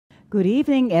Good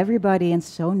evening, everybody, and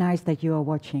so nice that you are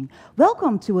watching.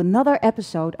 Welcome to another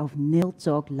episode of Nail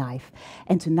Talk Live.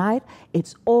 And tonight,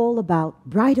 it's all about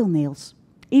bridal nails.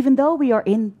 Even though we are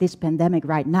in this pandemic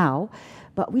right now,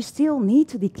 but we still need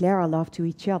to declare our love to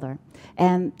each other.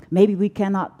 And maybe we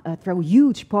cannot throw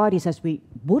huge parties as we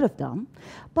would have done,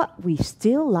 but we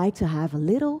still like to have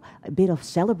a bit of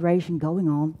celebration going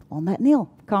on that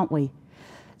nail, can't we?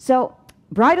 So,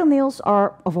 bridal nails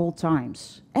are of all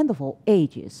times and of all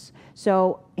ages.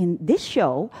 So in this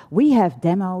show, we have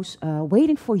demos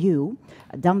waiting for you,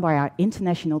 done by our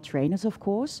international trainers, of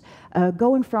course,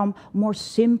 going from more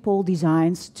simple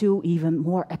designs to even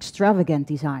more extravagant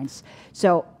designs.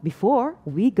 So before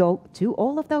we go to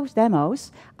all of those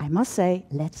demos, I must say,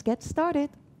 let's get started.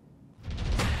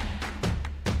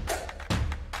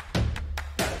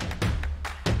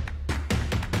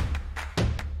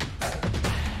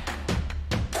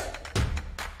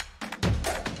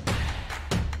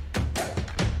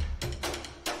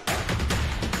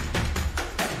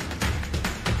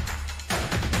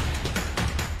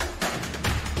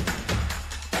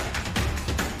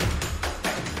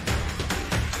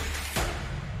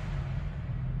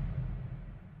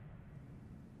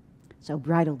 So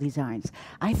bridal designs.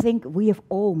 I think we have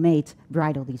all made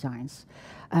bridal designs.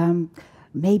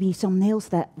 Maybe some nails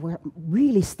that were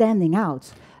really standing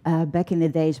out back in the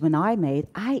days when I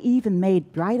even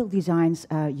made bridal designs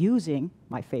using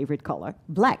my favorite color,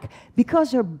 black,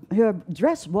 because her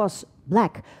dress was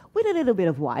black with a little bit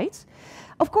of white.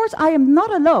 Of course, I am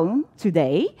not alone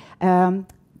today.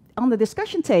 On the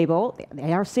discussion table,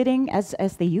 they are sitting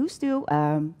as they used to,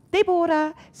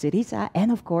 Deborah, Syriza,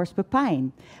 and of course,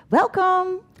 Pepijn.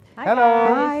 Welcome. Hi.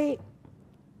 Hello. Hi.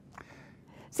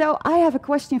 So I have a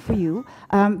question for you,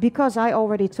 because I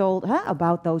already told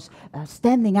about those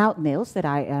standing out nails that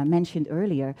I mentioned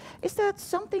earlier. Is that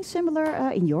something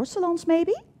similar in your salons,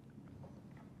 maybe?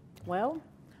 Well,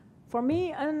 for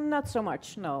me, not so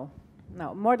much, no.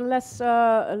 No, more or less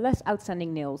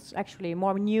outstanding nails. Actually,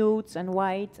 more nudes and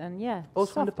white and yeah.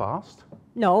 Also in the past?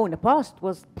 No, in the past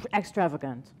was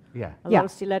extravagant. Yeah. A lot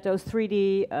of stilettos,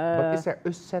 3D. But is there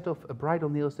a set of bridal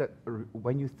nails that,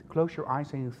 when you close your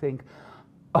eyes and you think,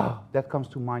 oh, that comes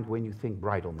to mind when you think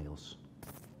bridal nails?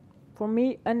 For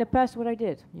me, in the past, what I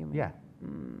did, you mean? Yeah.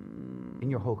 In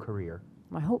your whole career.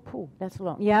 My whole pool. That's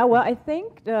long. Yeah. Well, I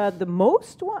think the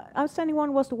most outstanding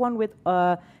one was the one with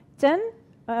 10.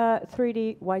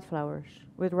 3D white flowers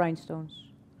with rhinestones.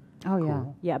 Oh,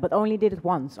 cool. yeah. Yeah, but only did it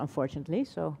once, unfortunately,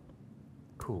 so.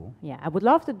 Cool. Yeah, I would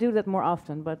love to do that more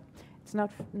often, but it's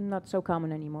not so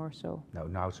common anymore, so. No,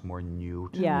 now it's more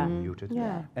nude. Yeah. Muted.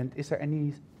 Yeah. And is there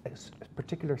any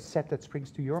particular set that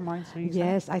springs to your mind, Syriza?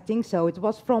 Yes, I think so. It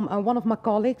was from one of my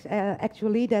colleagues,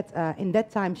 actually, that in that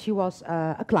time she was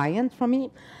a client from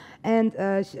me. And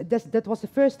that was the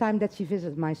first time that she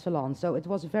visited my salon. So it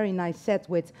was a very nice set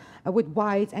with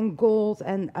white and gold,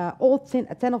 and all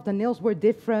 10 of the nails were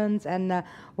different. And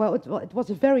well, it was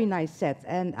a very nice set.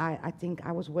 And I think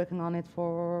I was working on it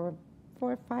for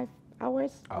 4 or 5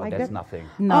 hours. Oh, like that's that. nothing.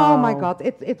 No. Oh my God!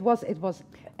 It was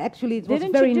actually it was a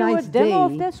very nice day. Didn't you do a demo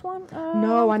of this one?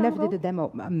 No, I never did a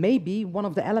demo. Maybe one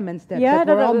of the elements that yeah,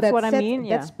 were on that's that what set. I mean.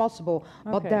 Yeah. That's possible,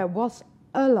 okay. but there was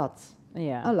a lot.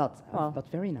 Yeah. A lot, well.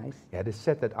 but very nice. Yeah, the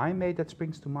set that I made that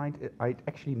springs to mind, I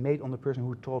actually made on the person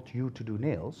who taught you to do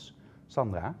nails,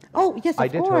 Sandra. Oh, yes, I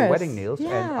of did course. her wedding nails, yeah,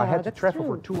 and I had to that's travel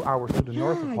true. for 2 hours to the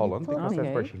north of Holland, because that's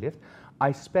where Okay. she lived.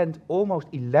 I spent almost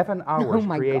 11 hours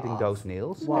creating God. those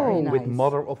nails, Very with nice.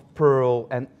 mother of pearl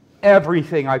and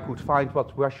everything I could find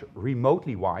what was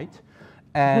remotely white.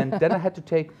 And then I had to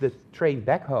take the train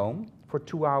back home for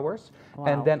 2 hours,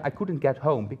 and then I couldn't get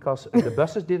home because the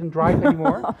buses didn't drive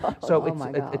anymore. So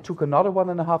it took another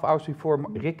 1.5 hours before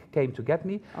Rick came to get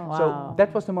me. So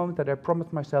that was the moment that I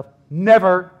promised myself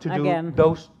never to do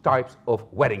those types of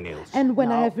wedding nails. And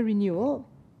when I have a renewal,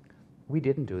 we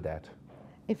didn't do that.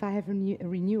 if I have a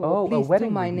renewal, please do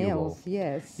my nails.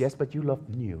 Yes. Yes, but you love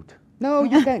nude. No,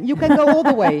 you can go all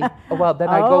the way. Oh, well, then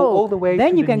I go all the way.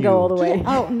 Then to you the can go all the nude. way.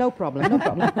 Oh, no problem, no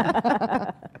problem.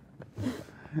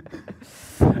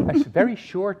 Very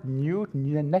short, nude,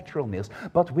 natural nails,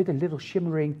 but with a little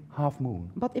shimmering half moon.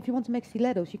 But if you want to make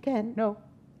stilettos, you can. No.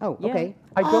 Oh, Yeah. okay.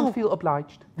 I don't feel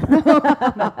obliged. No.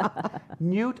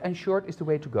 Nude and short is the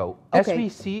way to go. As Okay. we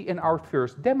see in our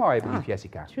first demo, I believe,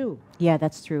 Jessica. True. Yeah,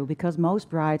 that's true, because most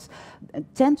brides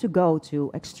tend to go to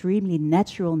extremely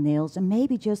natural nails and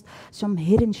maybe just some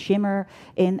hidden shimmer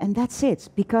in, and that's it,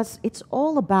 because it's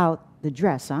all about the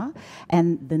dress, huh?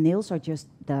 And the nails are just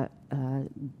the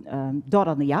dot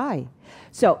on the I.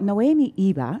 So Noemi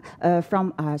Ibba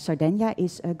from Sardinia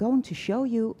is going to show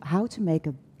you how to make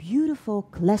a beautiful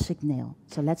classic nail.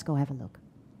 So let's go have a look.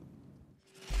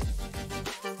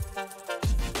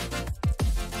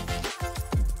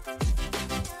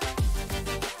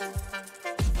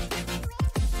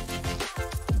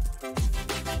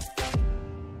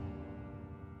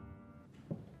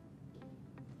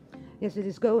 Yes, this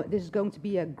is going to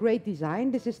be a great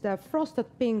design. This is the frosted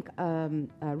pink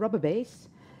rubber base,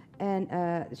 and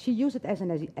she used it as an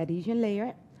adhesion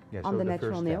layer on the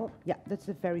natural nail. Yeah, that's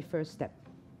the very first step.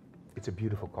 It's a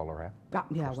beautiful color, eh?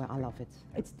 Yeah, well, I love it.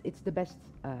 Yeah. It's the best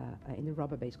in the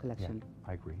rubber base collection.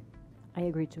 Yeah, I agree. I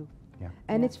agree too. Yeah.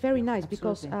 And it's very nice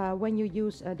because when you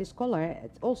use this color,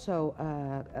 it also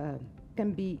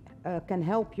can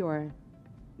help your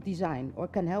design or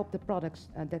can help the products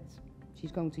that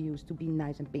she's going to use to be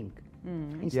nice and pink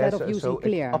instead of using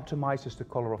clear. It optimizes the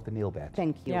color of the nail bed.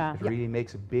 Thank you. Yeah. It really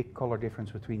makes a big color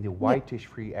difference between the whitish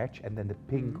free edge and then the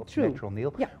pink of the natural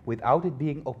nail, Yeah. without it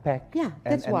being opaque. Yeah,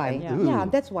 that's why. Yeah,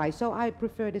 that's why. So I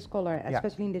prefer this color,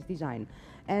 especially in this design.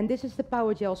 And this is the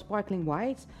Power Gel Sparkling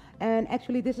White. And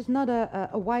actually, this is not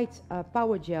a white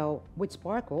Power Gel with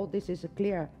sparkle. This is a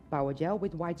clear Power Gel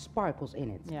with white sparkles in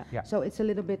it. Yeah. So it's a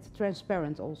little bit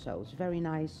transparent also. It's very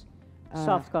nice.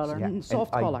 Soft color.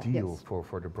 Soft color. Ideal Yes.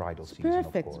 for the bridal season,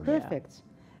 of course. Perfect.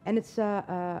 And it's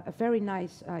a very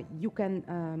nice, you can,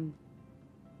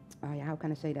 how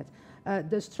can I say that?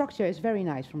 The structure is very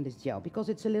nice from this gel because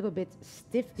it's a little bit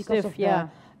stiff because of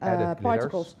the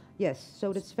particles. Yes,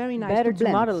 so that's very nice Better to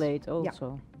blend. modulate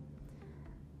also. Yeah.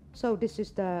 So this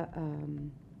is the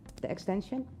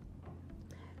extension.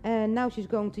 And now she's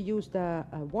going to use the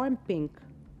warm pink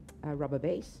rubber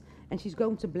base. And she's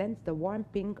going to blend the warm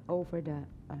pink over the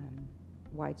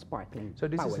white sparkling. So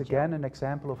this is again an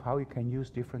example of how you can use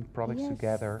different products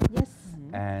together. Yes.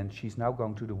 And she's now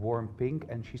going to the warm pink,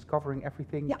 and she's covering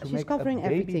everything to she's make covering a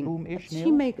baby boom-ish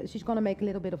nail. She's going to make a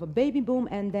little bit of a baby boom,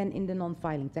 and then in the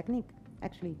non-filing technique,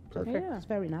 actually. Perfect. So it's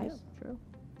very nice. Yeah, true.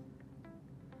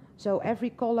 So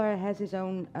every color has its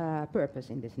own purpose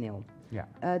in this nail. Yeah.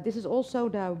 This is also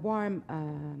the warm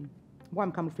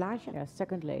camouflage. Yeah,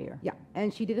 second layer. Yeah,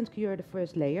 and she didn't cure the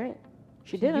first layer.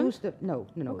 She didn't? Used no.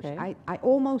 Okay. I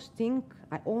almost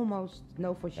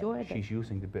know for sure. That She's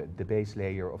using the base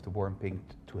layer of the warm pink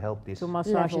to help this. To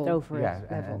massage it over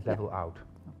it. And level out.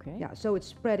 Okay. Yeah, so it's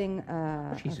spreading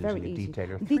She's very using easy. a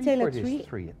detailer 3 Detailer for this 3,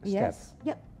 3 yes, step.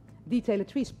 yeah. Detailer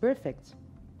 3 is perfect.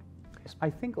 I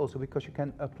think also because you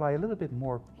can apply a little bit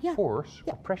more force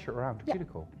or pressure around the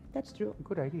cuticle. That's true.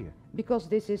 Good idea. Because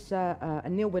this is a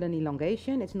nail with an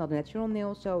elongation, it's not a natural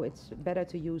nail, so it's better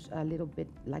to use a little bit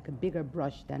like a bigger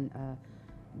brush than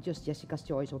just Jessica's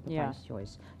choice or Pepijn's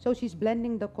choice. So she's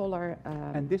blending the color.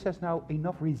 And this has now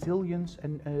enough resilience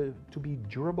and to be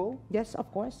durable? Yes, of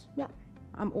course. Yeah,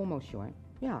 I'm almost sure.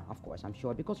 Yeah, of course, I'm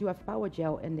sure. Because you have power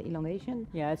gel in the elongation.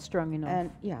 Yeah, it's strong enough. And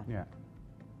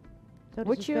so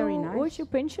this is very nice. Would you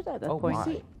pinch it at that point? My.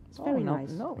 See, it's very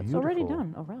nice. No, it's already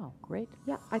done. Oh wow, great.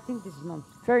 Yeah, I think this is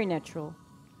very natural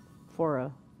for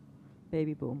a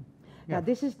baby boom. Yeah,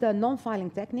 this is the non-filing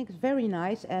technique. It's very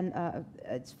nice, and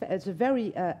it's a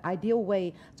very ideal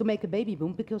way to make a baby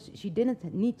boom because she didn't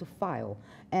need to file.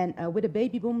 And with a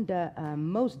baby boom, the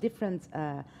most different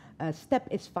step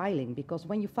is filing because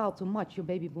when you file too much, your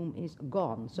baby boom is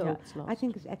gone. So I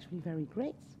think it's actually very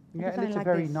great. Yeah, and it's a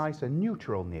very nice and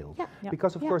neutral nail. Yeah.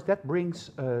 Because of course that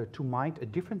brings to mind a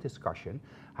different discussion.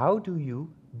 How do you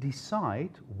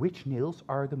decide which nails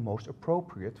are the most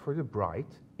appropriate for the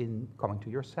bride in coming to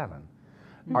your salon?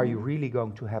 Are you really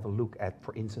going to have a look at,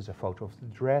 for instance, a photo of the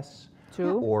dress?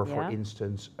 True. Or for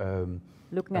instance,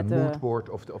 looking a at mood board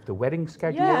of the wedding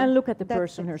schedule? Yeah, and look at the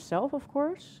person herself, of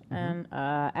course, and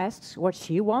asks what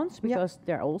she wants, because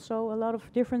there are also a lot of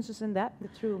differences in that.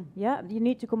 True. Yeah, you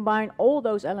need to combine all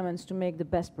those elements to make the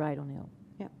best bridal nail.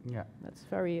 Yeah. That's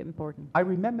very important. I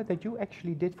remember that you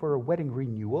actually did for a wedding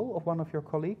renewal of one of your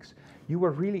colleagues. You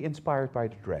were really inspired by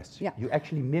the dress. Yeah. You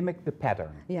actually mimicked the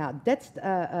pattern. Yeah, that's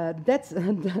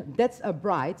a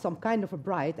bride, some kind of a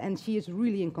bride, and she is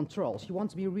really in control. She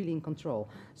wants to be really in control.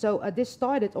 So this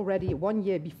started already 1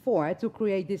 year before to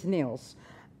create these nails.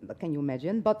 Can you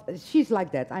imagine? But she's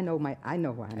like that. I know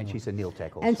her. And she's a nail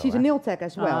tech also. And she's a nail tech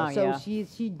as well. So yeah.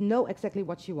 she know exactly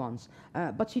what she wants.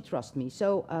 But she trusts me.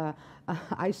 So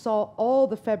I saw all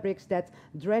the fabrics that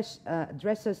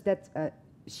dresses that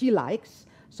she likes.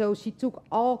 So she took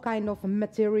all kind of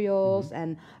materials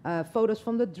and photos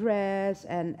from the dress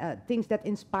and things that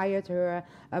inspired her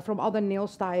from other nail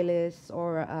stylists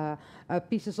or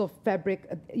pieces of fabric,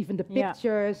 even the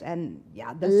pictures and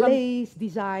the lace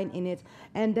design in it.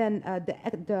 And then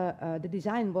the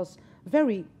design was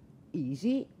very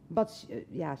easy, but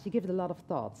she gave it a lot of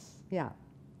thoughts. Yeah.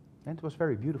 And it was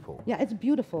very beautiful. Yeah, it's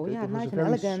beautiful. It Yeah, was nice a and very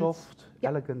elegant. soft, Yeah.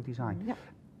 elegant design. Yeah.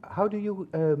 How do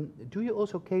you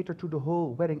also cater to the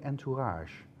whole wedding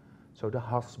entourage? So the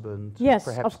husband, Yes,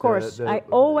 perhaps of course. the I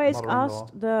always mother-in-law.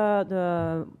 asked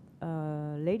the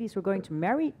ladies who are going to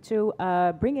marry to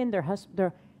bring in their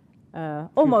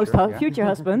almost Future, yeah. future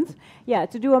husband, yeah,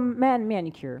 to do a man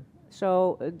manicure,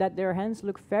 so that their hands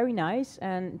look very nice.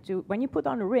 And to when you put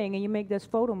on a ring and you make this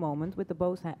photo moment with the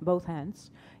both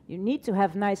hands, you need to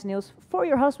have nice nails for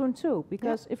your husband too,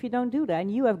 because if you don't do that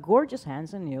and you have gorgeous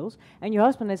hands and nails, and your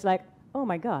husband is like, oh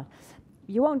my God,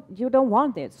 you don't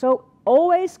want it. So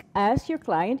always ask your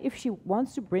client if she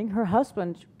wants to bring her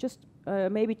husband just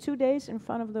maybe 2 days in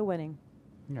front of the wedding.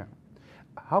 Yeah.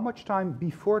 How much time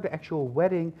before the actual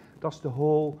wedding does the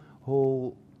whole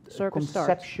Circus start.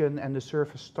 conception and the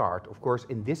service start? Of course,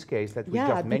 in this case that we Yeah,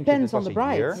 just it mentioned, depends it on was the a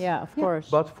bride. year. Yeah, of course.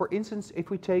 But for instance, if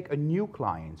we take a new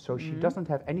client, so she doesn't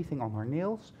have anything on her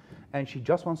nails, and she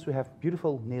just wants to have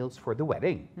beautiful nails for the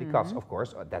wedding, because of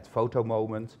course that photo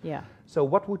moment. Yeah. So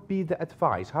what would be the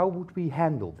advice? How would we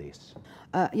handle this?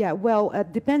 Yeah, well,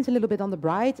 it depends a little bit on the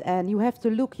bride, and you have to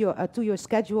look to your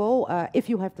schedule if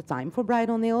you have the time for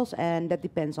bridal nails, and that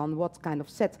depends on what kind of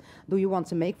set do you want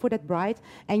to make for that bride.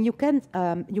 And you can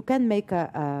make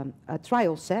a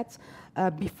trial set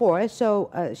before, so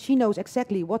she knows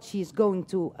exactly what she's going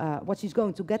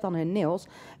to get on her nails,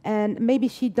 and maybe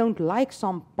she don't like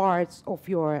some parts of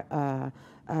your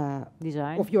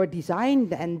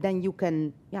design, and then you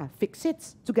can fix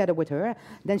it together with her.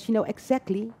 Then she know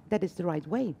exactly that is the right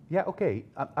way. Yeah, okay.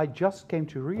 I just came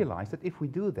to realize that if we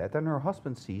do that, then her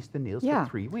husband sees the nails for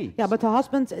 3 weeks. Yeah, but her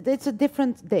husband, it's a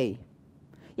different day.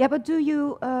 Yeah, but do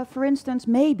you, for instance,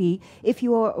 maybe if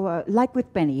you are like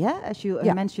with Penny, as you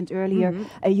mentioned earlier,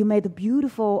 you made a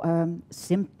beautiful,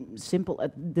 simple,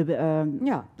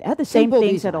 the same Simple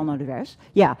things design. that on the dress.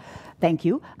 Yeah, thank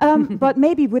you. But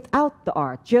maybe without the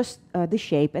art, just the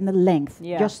shape and the length,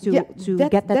 just to get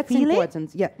that that's feeling.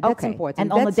 important. Yeah, that's important.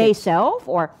 And on the That's day it. itself,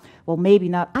 or well, maybe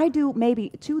not. I do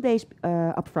maybe 2 days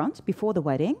up front before the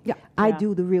wedding. Yeah. I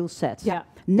do the real set. Yeah.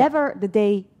 Never the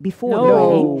day before the No,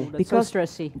 wedding, that's because so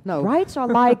stressy. No. brides are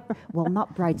like, well,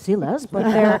 not bridezillas, but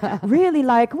they're really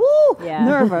like, woo, Yeah.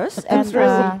 nervous. and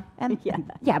stressy.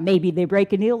 Maybe they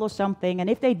break a nail or something. And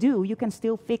if they do, you can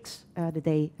still fix the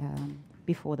day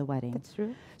before the wedding. That's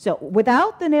true. So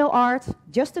without the nail art,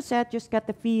 just the set, just get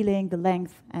the feeling, the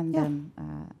length, and then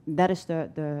that is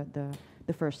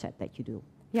the first set that you do.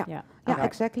 Yeah, Yeah. yeah,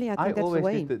 exactly. I think that's the always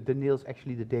way. did the nails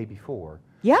actually the day before.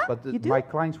 Yeah, But you do? my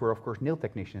clients were, of course, nail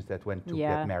technicians that went to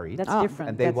get married. That's different.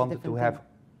 and they That's a wanted to different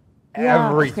have Yeah,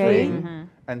 everything. okay.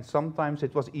 And sometimes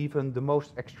it was even the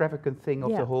most extravagant thing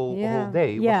of Yeah. the whole Yeah.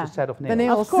 day Yeah. was the set of The nails.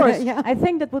 nails. Of course, Yeah. I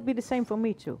think that would be the same for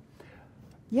me too.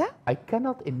 Yeah? I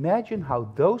cannot imagine how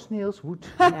those nails would.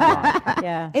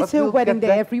 Yeah. It's But her we'll wedding get day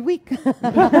that- every week.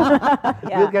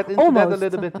 We'll get into that a Almost.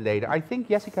 little bit later. I think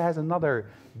Jessica has another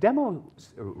demo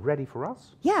ready for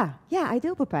us. Yeah, I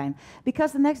do, Pepijn.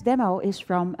 Because the next demo is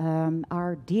from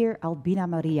our dear Albina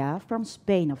Maria from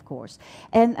Spain, of course.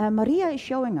 And Maria is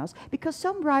showing us, because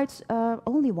some brides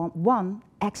only want one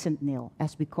accent nail,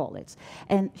 as we call it.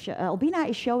 And Albina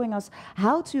is showing us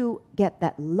how to get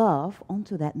that love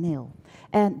onto that nail.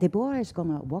 And Deborah is going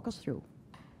to walk us through.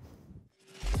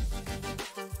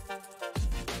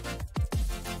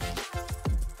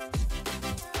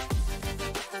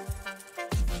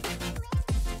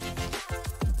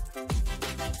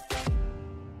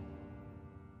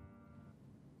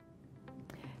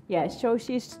 Yeah, so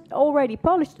she's already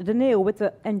polished the nail with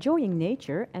the enjoying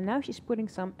nature, and now she's putting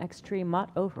some extreme mud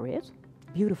over it.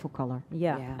 Beautiful color.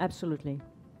 Yeah, Yeah. absolutely.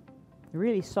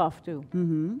 Really soft too.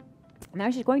 Mm-hmm. Now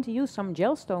she's going to use some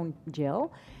gelstone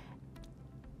gel,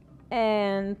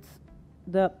 and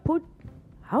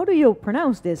how do you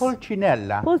pronounce this?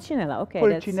 Pulcinella. Pulcinella, okay.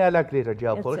 that's- Pulcinella glitter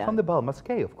gel that's, polish from the Bal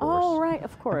Masqué, of course. Oh, right,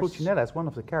 of And course. Pulcinella is one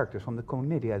of the characters from the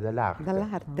Commedia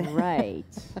dell'arte.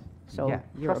 Right. So Yeah,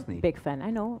 you're trust a me. big fan.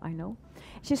 I know.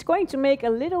 She's going to make a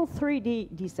little 3D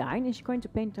design, and she's going to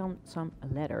paint on some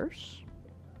letters.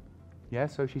 Yeah,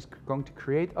 so she's going to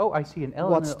create. Oh, I see an L.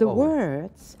 What's and the an O.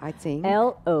 words? I think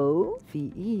L-O.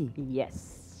 VE.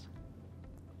 Yes.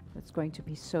 That's going to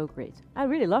be so great. I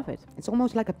really love it. It's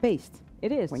almost like a paste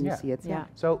It is. when you Yeah. see it. Yeah.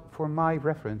 So, for my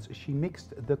reference, she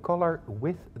mixed the color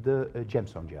with the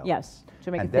gemstone gel. Yes,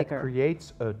 to make and it that thicker.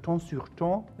 creates a ton sur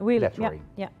ton Really, lettering.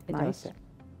 yeah, it Nice. does.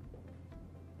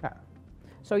 Yeah.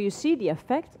 So you see the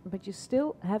effect, but you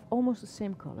still have almost the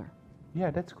same color.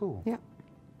 Yeah, that's cool. Yeah.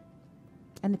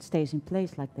 And it stays in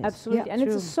place like this. Absolutely, Yeah, and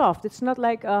it's true. soft. It's not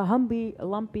like humpy,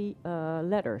 lumpy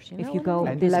leathers. You If know you what I go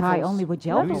mean? And this high levels. only with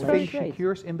gel Do you Levels polish. very think she great.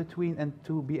 cures in between and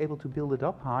to be able to build it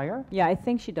up higher? Yeah, I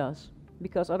think she does,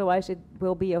 because otherwise it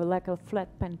will be like a flat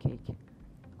pancake. Or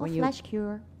When you- flash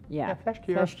cure. Yeah, Flash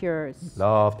cure. flash cure is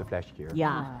Love the flash cure.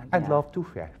 Yeah. And yeah. love to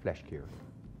flash cure.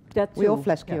 that We all too.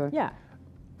 flash Yeah. cure. Yeah,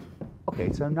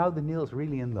 Okay, so now the nail is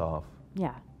really in love.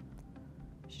 yeah.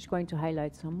 She's going to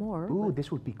highlight some more. Ooh, but- this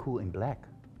would be cool in black.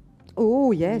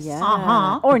 Oh, yes. Yeah.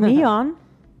 Uh-huh. Or neon.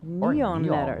 Or Neon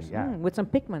neon, letters. yeah. With some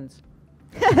pigments.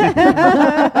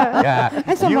 Yeah.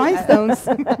 And some You- rhinestones.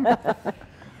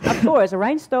 Of course, a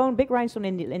rhinestone, big rhinestone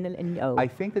in the O. I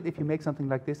think that if you make something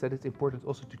like this, that it's important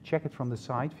also to check it from the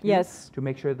side view. Yes. To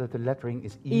make sure that the lettering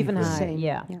is Even high. Same,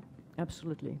 Yeah. yeah.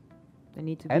 Absolutely. They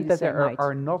need to be And the that same there height.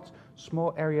 are not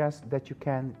small areas that you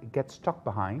can get stuck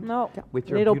behind No, with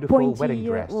your little beautiful pointy, wedding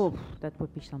dress. oh, that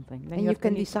would be something. Then And you have to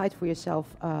can need- decide for yourself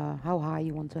how high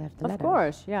you want to have the Of letters.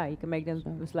 course, yeah, you can make them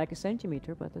So- with like a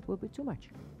centimeter, but that would be too much.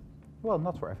 Well,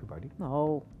 not for everybody.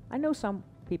 No, I know some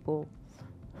people.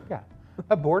 Yeah.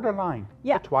 A borderline.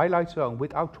 Yeah. A twilight zone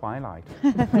without twilight.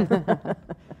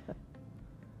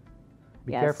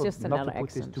 Be Yeah, it's careful just not another to put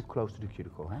accent. this too close to the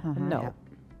cuticle. Huh? Uh-huh. No, Yeah.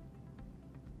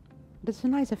 That's a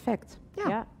nice effect.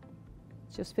 yeah.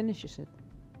 Just finishes it.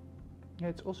 Yeah,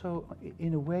 it's also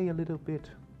in a way a little bit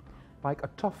like a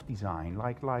tough design.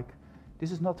 Like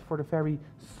this is not for the very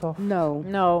soft No.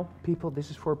 No. people.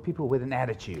 This is for people with an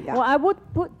attitude. Yeah. Well, I would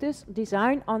put this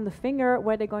design on the finger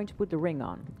where they're going to put the ring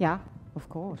on. Yeah, of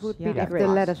course. Would be yeah. the If great. the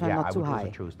letters are Yeah, not I too would also high.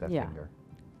 choose that Yeah. finger.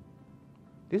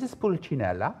 This is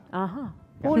Pulcinella. Uh-huh.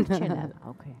 Pulcinella.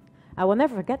 Okay. I will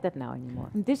never forget that now anymore.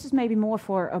 And this is maybe more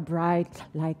for a bride,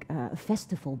 like a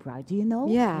festival bride. Do you know?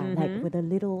 Yeah. Mhm. Like with a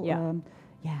little,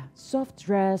 Yeah. soft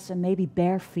dress and maybe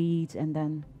bare feet, and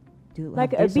then do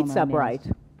Like have a this on pizza her nails.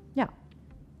 bride. Yeah.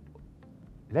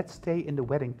 Let's stay in the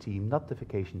wedding team, not the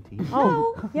vacation team.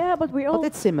 Oh, yeah, but we all. But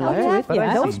it's similar Oh, to yeah, it. but I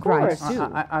yes, see. of course. too.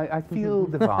 I feel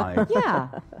the vibe. Yeah.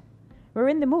 We're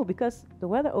in the mood because the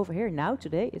weather over here now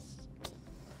today is.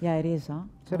 Yeah, it is, huh?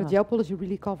 So the gel polish is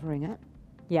really covering it.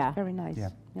 Yeah. Very nice. Yeah.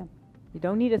 Yeah. You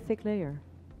don't need a thick layer.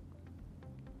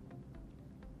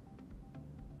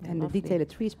 And the Lovely. detailed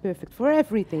tree is perfect for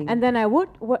everything. And then I would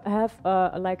have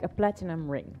like a platinum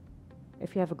ring.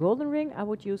 If you have a golden ring, I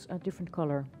would use a different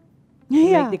color to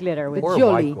Yeah. make the glitter with. Or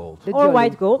jolly. white gold. The Or jolly.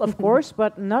 white gold, of course,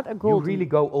 but not a You gold. really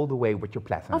go all the way with your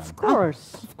platinum. Of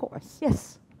course. Of course.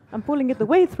 Yes. I'm pulling it the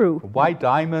way through. White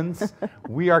diamonds,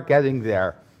 we are getting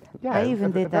there. Yeah, I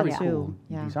even did that very too. cool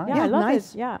Yeah. design. Yeah, Yeah, I love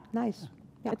nice. it. Yeah. Nice.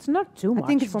 Yeah. It's not too much. I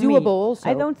think it's for doable me. also.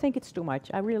 I don't think it's too much.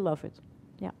 I really love it.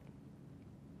 Yeah.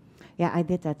 Yeah, I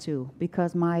did that too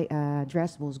because my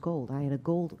dress was gold. I had a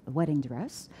gold wedding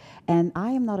dress, and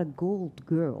I am not a gold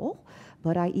girl,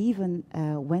 but I even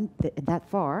went that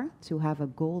far to have a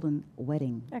golden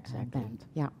wedding Exactly. band.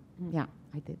 Yeah, yeah,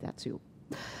 I did that too.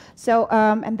 So,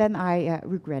 and then I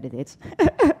regretted it.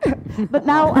 But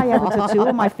now I have a tattoo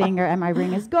on my finger and my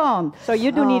ring is gone. So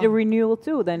you do need a renewal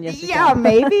too, then, Jessica? Yeah,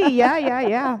 maybe.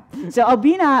 Yeah. So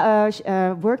Albina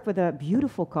worked with a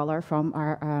beautiful color from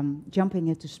our Jumping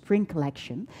into Spring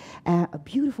collection. A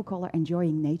beautiful color,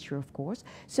 enjoying nature, of course.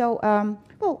 So,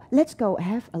 well, let's go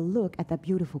have a look at that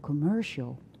beautiful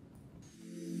commercial.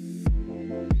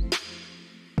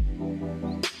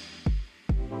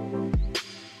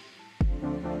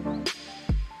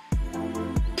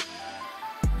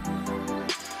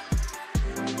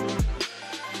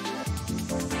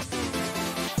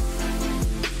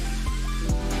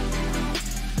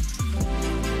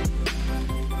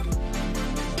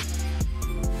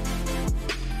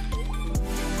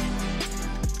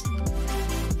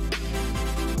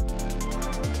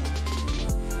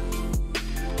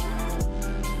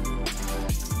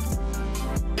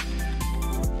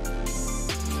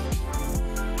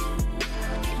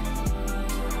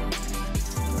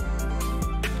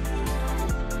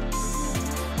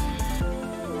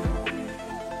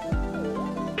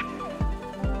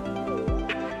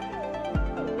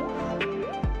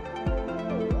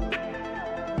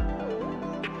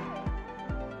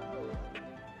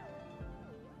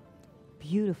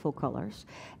 Beautiful colors,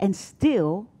 and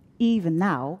still, even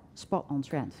now, spot on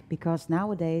trend, because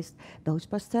nowadays those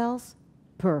pastels,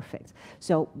 perfect.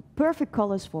 So perfect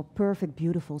colors for perfect,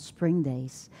 beautiful spring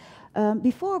days.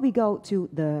 Before we go to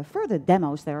the further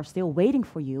demos that are still waiting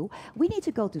for you, we need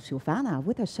to go to Sylvana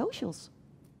with her socials.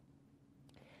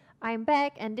 I'm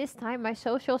back, and this time my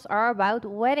socials are about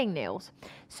wedding nails.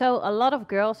 So a lot of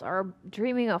girls are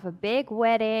dreaming of a big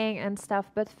wedding and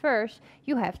stuff, but first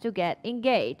you have to get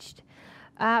engaged.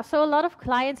 So a lot of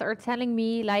clients are telling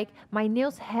me like my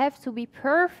nails have to be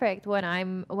perfect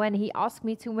when he asks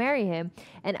me to marry him,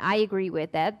 and I agree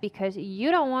with that because you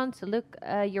don't want to look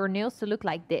your nails to look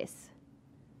like this.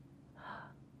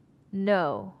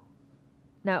 No,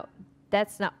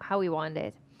 that's not how we want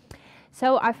it.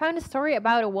 So I found a story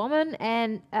about a woman,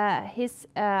 and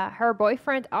her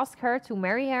boyfriend asked her to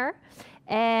marry her,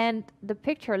 and the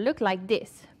picture looked like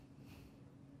this.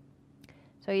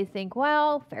 So you think,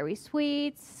 well, very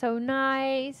sweet, so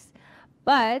nice,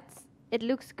 but it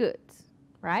looks good,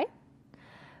 right?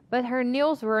 But her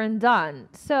nails weren't done,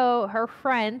 so her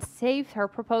friend saved her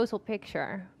proposal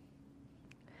picture.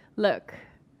 Look,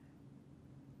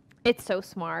 it's so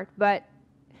smart, but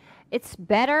it's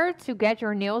better to get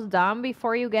your nails done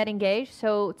before you get engaged.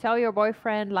 So tell your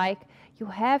boyfriend, like, you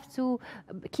have to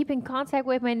keep in contact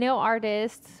with my nail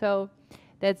artist. So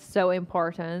that's so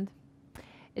important.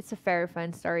 It's a very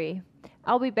fun story.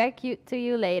 I'll be back to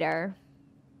you later.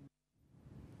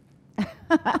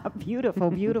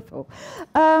 Beautiful, beautiful.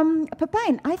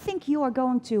 Pepijn, I think you are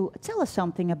going to tell us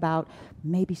something about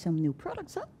maybe some new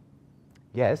products, huh?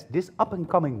 Yes, this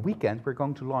up-and-coming weekend, we're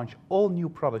going to launch all new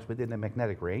products within the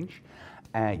magnetic range.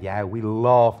 Yeah, we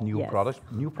love new products.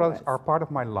 New products are part of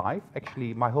my life.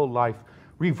 Actually, my whole life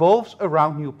revolves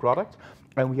around new products.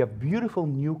 And we have beautiful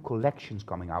new collections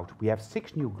coming out. We have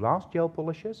 6 new glass gel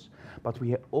polishes, but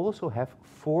we also have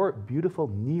 4 beautiful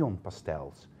neon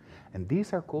pastels. And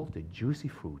these are called the Juicy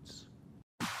Fruits.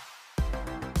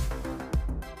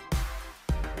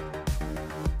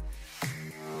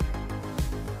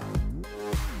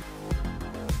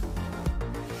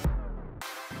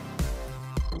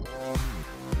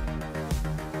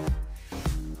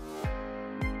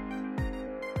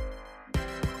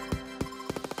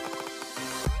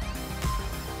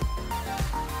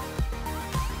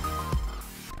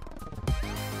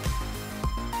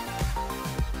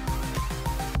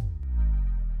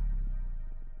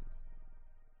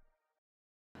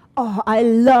 Oh, I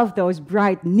love those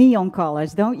bright neon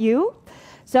colors, don't you?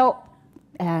 So,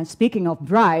 speaking of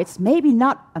brides, maybe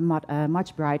not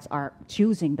much brides are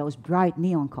choosing those bright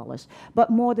neon colors, but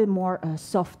more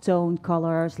soft tone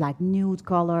colors like nude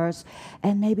colors,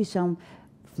 and maybe some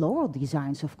floral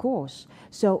designs, of course.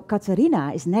 So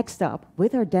Kateryna is next up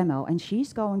with her demo, and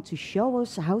she's going to show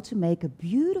us how to make a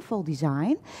beautiful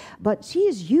design, but she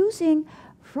is using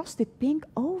frosted pink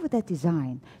over that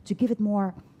design to give it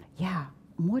more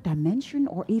dimension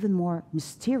or even more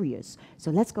mysterious. So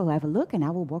let's go have a look and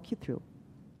I will walk you through.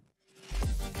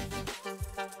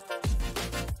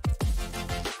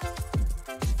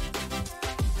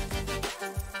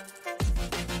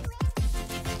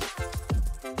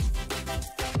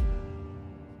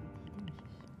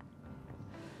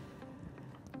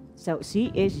 So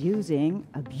she is using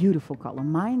a beautiful color,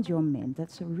 Mind Your Mint.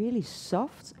 That's a really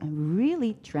soft and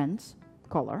really trend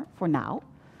color for now.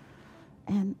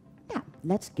 And yeah,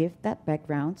 let's give that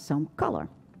background some color.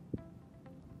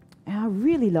 And I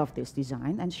really love this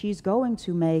design, and she's going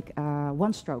to make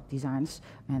one-stroke designs,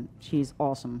 and she's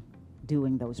awesome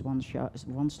doing those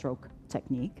one-stroke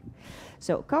technique.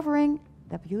 So covering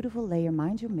that beautiful layer,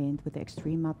 Mind Your Mint, with the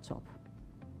extreme matte top.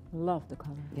 Love the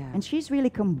color. Yeah. And she's really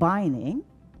combining,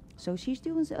 so she's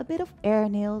doing a bit of air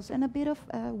nails and a bit of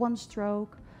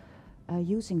one-stroke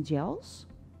using gels.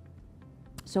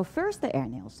 So first the air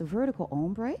nails, the vertical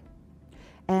ombre.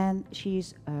 And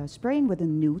she's spraying with a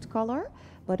nude color,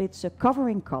 but it's a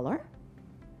covering color.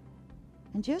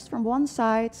 And just from one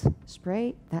side,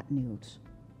 spray that nude.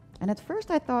 And at first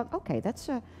I thought, okay, that's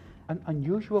an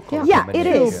unusual color. Yeah, it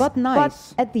is, but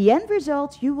nice. But at the end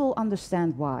result, you will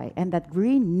understand why. And that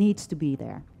green needs to be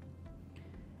there.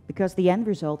 Because the end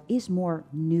result is more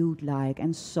nude-like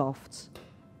and soft.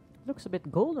 Looks a bit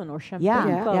golden or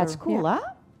champagne color. Yeah, it's cool, huh?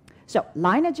 So,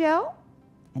 liner gel,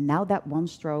 and now that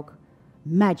one-stroke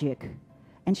magic.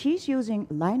 And she's using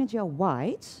liner gel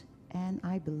white, and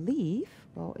I believe,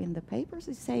 well, in the papers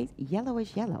it says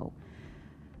yellowish yellow.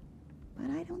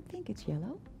 But I don't think it's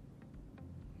yellow.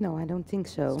 No, I don't think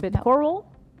so. It's a bit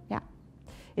coral. Yeah,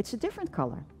 it's a different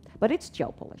color, but it's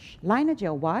gel polish. Liner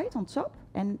gel white on top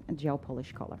and a gel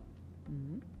polish color.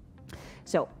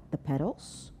 So, the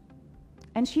petals.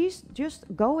 And she's just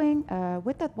going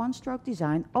with that one-stroke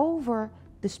design over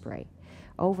the spray,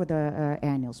 over the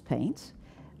air nails paint.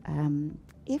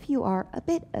 If you are a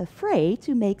bit afraid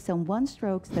to make some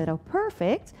one-strokes that are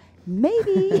perfect,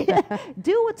 maybe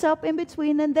do a top in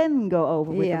between and then go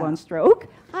over with the one-stroke.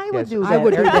 I would do that. I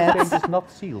would do that. It's not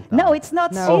sealed now. No, it's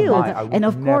not sealed. Oh my, and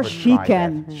of course she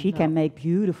can. That. She can make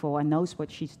beautiful and knows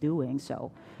what she's doing.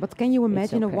 So, but can you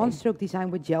imagine okay. a one-stroke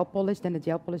design with gel polish? Then the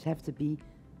gel polish have to be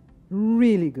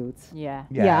really good. Yeah.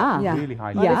 Yeah. Yeah. Really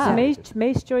highly But Yeah. it's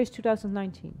May's Choice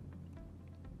 2019.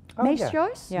 Oh, Mace yeah.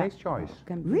 choice? Yeah. Nice choice.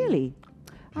 Can be Really?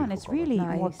 Oh, and it's Beautiful really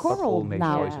colour. more Nice. But all coral Mace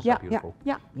now. choices Yeah, are beautiful.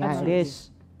 Yeah, it Absolutely.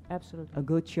 is Absolutely. a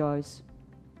good choice.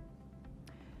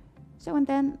 So and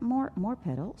then more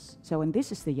petals. So and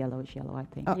this is the yellowish yellow, I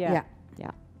think, Oh, Yeah.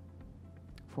 yeah.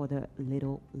 for the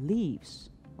little leaves.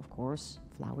 Of course,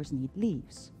 flowers need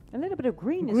leaves. A little bit of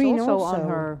green, Green is also, on also.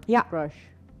 her Yeah. brush.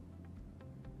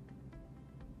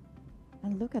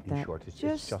 And look at In that. short, it's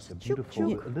just a choop, beautiful,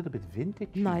 choop. a little bit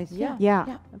vintage. Nice. Yeah. Yeah.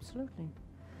 Yeah. Absolutely.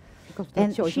 Because of the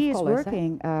And choice she of is colours,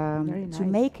 working Very to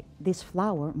nice. make this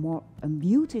flower more a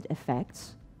muted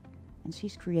effect. And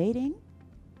she's creating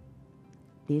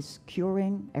this,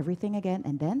 curing everything again,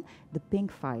 and then the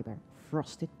pink fiber,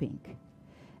 frosted pink.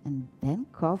 And then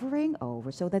covering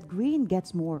over so that green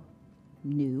gets more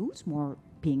nude, more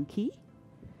pinky.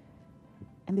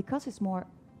 And because it's more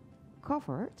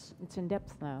covered, It's in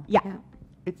depth now. yeah, Yeah.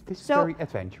 It's this So, very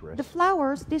adventurous. the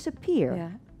flowers disappear.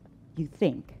 Yeah. You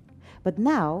think. But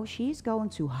now she's going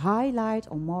to highlight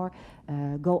or more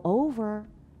go over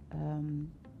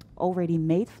already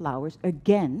made flowers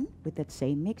again with that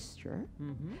same mixture,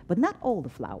 but not all the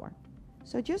flower.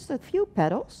 So just a few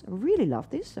petals. I really love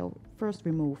this. So first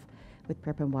remove with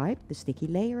prep and wipe the sticky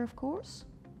layer, of course.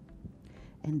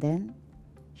 And then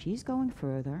she's going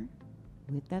further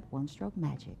with that one stroke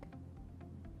magic.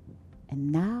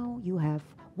 And now you have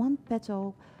one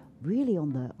petal really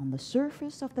on the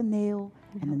surface of the nail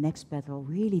and the next petal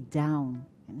really down.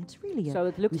 And it's really So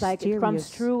it looks like it comes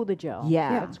mysterious- through the gel.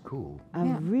 Yeah, That's cool. I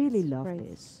Yeah, really it's love great.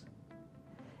 this.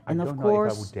 I And don't of know if I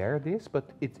course- would dare this, but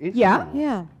it is Yeah. cool.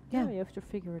 Yeah. Yeah, Yeah. you have to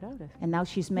figure it out, I think. And now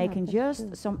she's Yeah, making that's just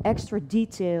true. some extra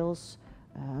details,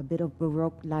 a bit of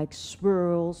Baroque-like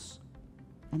swirls.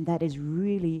 And that is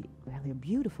really a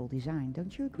beautiful design,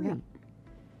 don't you agree? Yeah.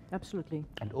 Absolutely.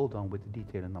 And all done with the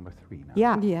detail in number 3 now.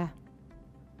 Yeah. Yeah.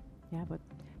 Yeah, but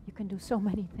you can do so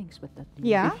many things with that.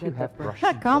 Yeah. If you have brush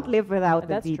I can't live without the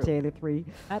That's true. detailer 3.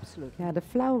 Absolutely. Yeah. The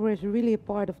flower is really a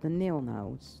part of the nail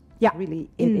now. It's Yeah, really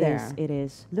in there. It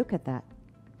is. Look at that.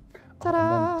 and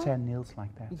Ta-da! then 10 nails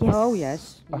like that. Yes. Oh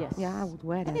yes. Yes. Yeah, I would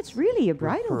wear that. And it's really a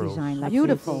bridal pearls. design like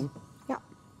beautiful. this. Yeah.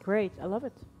 Great. I love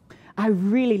it. I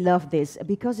really love this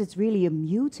because it's really a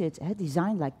muted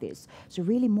design like this. So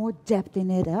really more depth in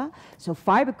it. So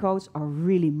fiber coats are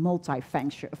really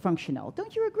multi-functional.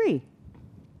 Don't you agree?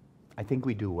 I think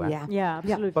we do. Yeah. Yeah,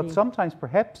 absolutely. But sometimes,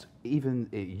 perhaps, even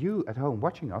you at home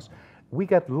watching us, we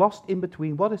get lost in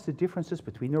between what is the differences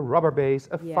between a rubber base,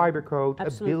 a Yeah, fiber coat,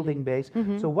 absolutely. a building base.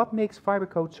 So what makes fiber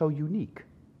coat so unique?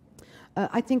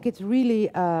 I think it's really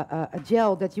a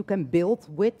gel that you can build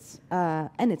with,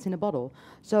 and it's in a bottle.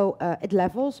 So it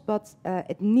levels, but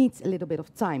it needs a little bit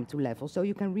of time to level. So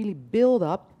you can really build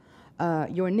up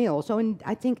your nail. So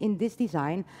I think in this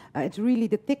design, it's really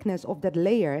the thickness of that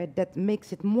layer that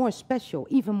makes it more special,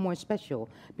 even more special,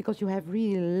 because you have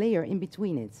really a layer in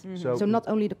between it. So not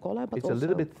only the color, but It's also a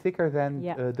little bit thicker than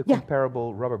Yeah. the Yeah.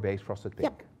 comparable rubber base frosted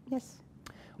pink. Yeah. Yes.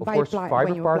 Of By course, when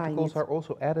fiber you're applying particles it. are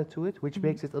also added to it, which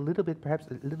makes it a little bit, perhaps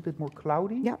a little bit more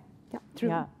cloudy. Yeah. Yeah. True.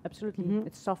 Yeah, absolutely.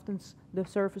 It softens the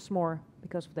surface more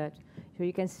because of that. So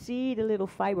you can see the little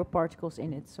fiber particles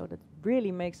in it. So that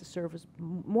really makes the surface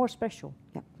more special.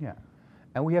 Yeah.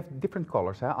 And we have different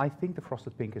colors. Huh? I think the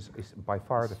frosted pink is by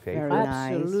far the Very favorite.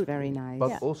 nice. Absolutely. Very nice. But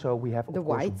Yeah. also we have, of The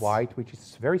course, whites. white, which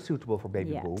is very suitable for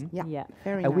Babyboom. Yeah. Yeah.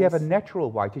 Very And nice. we have a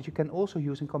natural white that you can also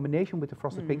use in combination with the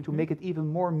frosted pink to make it even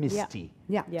more misty.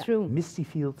 Yeah. Yeah. True. Misty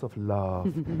fields of love.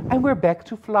 And we're back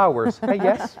to flowers.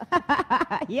 Yes?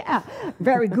 Yeah,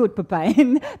 very good,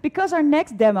 Pepijn. Because our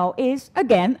next demo is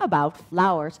again about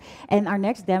flowers. And our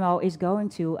next demo is going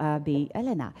to be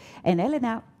Elena. And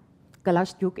Elena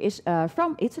Galazyuk is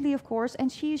from Italy, of course,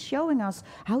 and she is showing us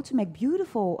how to make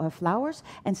beautiful flowers.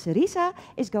 And Sarisa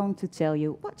is going to tell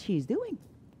you what she's doing.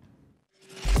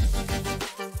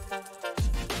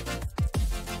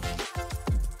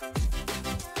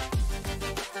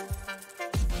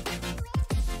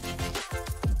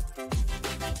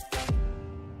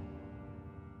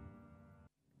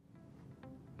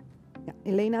 Yeah,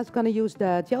 Elena is going to use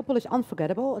the gel polish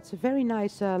Unforgettable. It's a very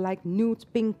nice, like nude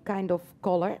pink kind of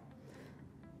color.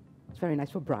 It's very nice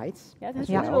for brides. Yeah, it has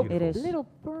Yeah, a little, it is. little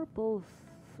purple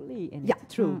flea in Yeah, it.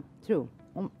 true, true.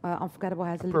 Unforgettable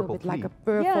has a little purple bit like a flea.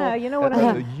 purple. Yeah, you know what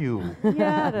I mean. You.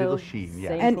 Yeah, Little they'll sheen, yeah.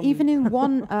 say And from- even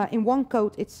in one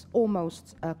coat, it's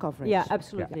almost coverage. Yeah,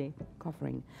 absolutely.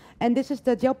 Covering. And this is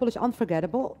the gel polish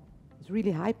Unforgettable. It's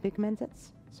really high pigmented,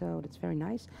 so that's very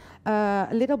nice. A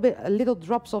little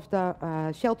drops of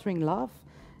the sheltering love.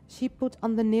 She put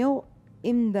on the nail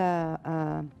in the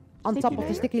on Sticky top of the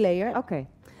layer. sticky layer. Okay.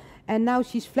 And now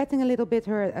she's flattening a little bit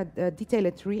her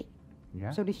detailer tree,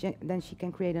 Yeah. so then she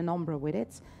can create an ombre with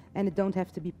it, and it don't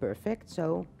have to be perfect,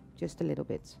 so just a little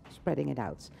bit, spreading it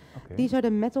out. Okay. These are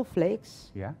the metal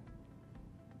flakes, Yeah.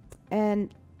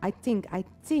 and I think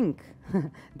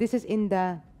this is in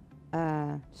the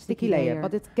sticky layer, layer.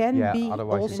 but it can Yeah, be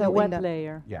otherwise it's In the also wet in the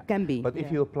layer. Yeah. can be. But if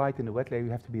Yeah. you apply it in the wet layer, you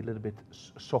have to be a little bit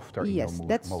softer in Yes, your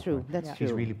that's movement. true. That's Yeah. She's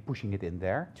true. really pushing it in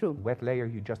there. True. Wet layer,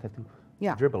 you just have to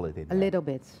Yeah, dribble it in a there. little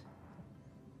bit.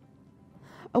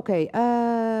 Okay,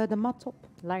 the matte top.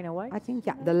 Liner white. I think,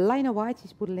 yeah, the liner white.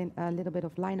 She's put a little bit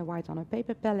of liner white on her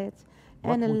paper palette.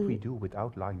 What and a would we do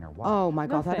without liner white? Oh my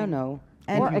God, I don't Nothing. know. If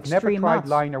And Or you've never extreme tried matte.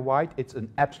 liner white, it's an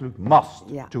absolute must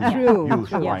Yeah. to True, use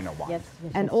true. Yes, liner white. Yes,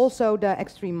 yes, and yes. also the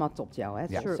extreme matte top gel.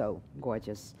 It's Yeah. so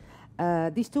gorgeous.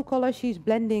 These two colors she's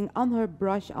blending on her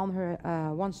brush, on her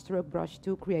one-stroke brush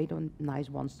to create a nice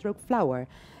one-stroke flower.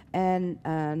 And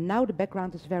now the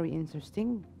background is very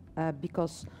interesting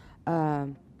because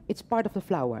it's part of the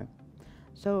flower.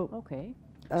 So Okay.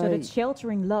 So that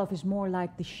sheltering love is more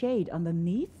like the shade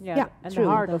underneath. Yeah, and true. the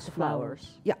heart Those of the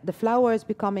flowers. yeah, the flower is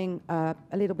becoming a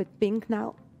little bit pink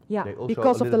now. Yeah, They also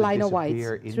Because a of the little bit liner white.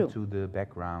 disappear True. into the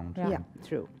background. Yeah. Yeah,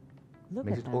 true. look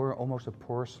Makes at it that. almost a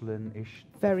porcelain-ish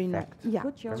Very nice. effect. Yeah,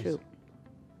 Good job. true.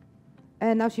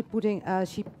 And now she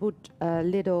put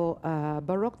little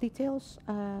baroque details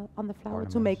on the flower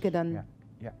to make it Ornaments.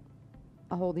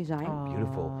 a whole design.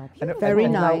 Beautiful. Ah, And Very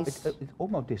now nice. It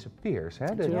almost disappears,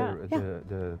 huh? The, Yeah.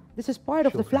 the This is part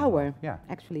of the children flower, love. Yeah.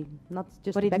 actually, not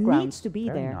just but the it background. needs to be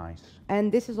Very there. nice.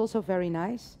 And this is also very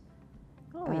nice.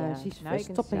 Oh yeah. She's Now you first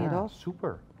can topping see. it Yeah, off.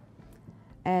 super.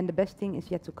 And the best thing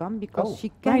is yet to come because Oh.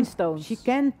 Rhinestones. she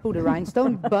can put a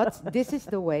rhinestone, but this is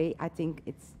the way I think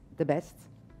it's the best.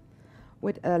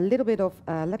 With a little bit of,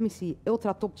 let me see,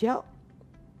 ultra top gel,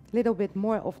 little bit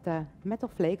more of the metal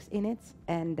flakes in it,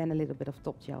 and then a little bit of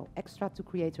top gel extra to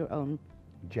create her own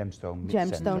Gemstone. gemstone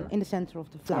mid-center. in the center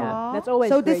of the flower. Yeah, that's always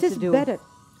So great this is to do. better.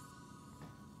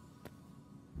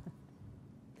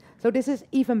 So this is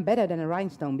even better than a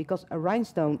rhinestone because a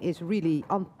rhinestone is really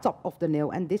on top of the nail,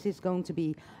 and this is going to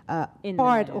be In the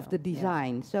part nail, of the yeah.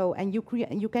 design. So and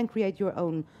you can create your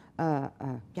own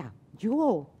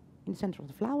jewel in the center of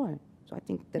the flower. So I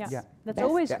think that's Yeah. That's best.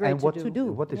 always Yeah, great and to what do. to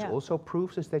do. What this Yeah. also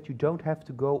proves is that you don't have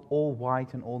to go all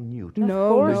white and all nude.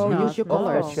 No, course no, not. use your No. Of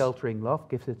colors. that sheltering love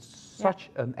gives it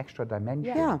such an extra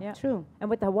dimension. Yeah, Yeah. true. And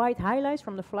with the white highlights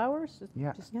from the flowers, it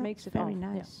Yeah. just Yeah, makes it very all-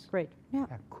 yeah, nice. great. Yeah,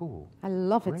 Yeah, cool. I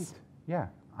love Great. it. Yeah,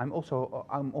 I'm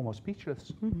almost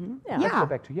speechless. Yeah. Let's Yeah. go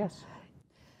back to yes.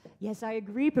 Yes, I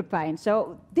agree, Pepijn.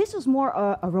 So this is more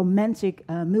a romantic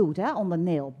mood on the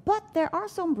nail. But there are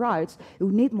some brides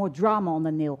who need more drama on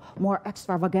the nail, more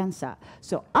extravaganza.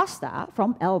 So Asta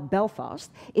from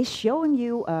Belfast is showing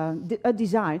you a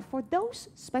design for those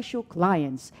special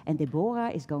clients. And Deborah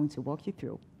is going to walk you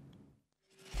through.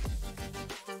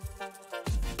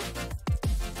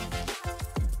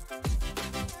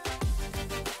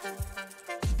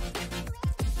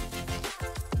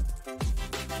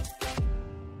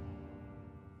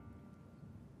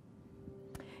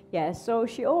 Yeah, so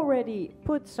she already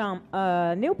put some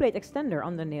nail plate extender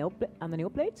on the nail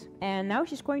plate, and now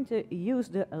she's going to use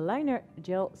the liner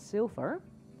gel silver,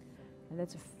 and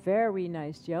that's a very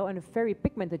nice gel and a very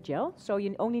pigmented gel. So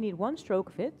you only need one stroke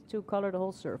of it to color the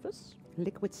whole surface.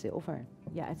 Liquid silver.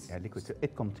 Yeah, it's Yeah,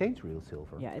 it contains real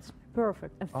silver. yeah, it's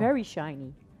perfect and Oh. very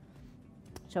shiny.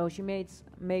 So she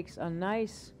makes a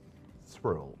nice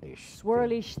Swirl-ish.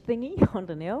 swirlish thingy on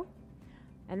the nail.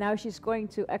 And now she's going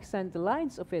to accent the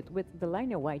lines of it with the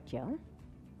liner white gel.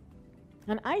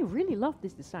 And I really love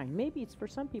this design. Maybe it's for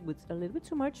some people it's a little bit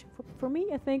too much. For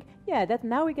me, I think, yeah, that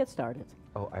now we get started.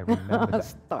 Oh, I remember the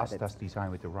Started. Asta's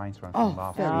design with the rhinestones Oh, from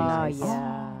last very year. nice.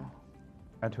 yeah.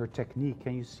 And her technique,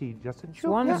 can you see just a It's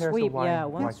one there's a sweep, white- yeah,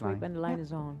 one white sweep line. and the line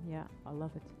is on. Yeah, I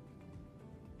love it.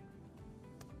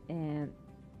 And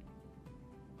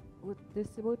this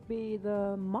would be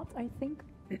the matte, I think.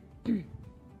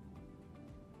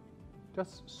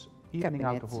 Just evening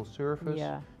out the Cabinet. whole surface,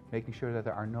 Yeah. making sure that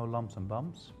there are no lumps and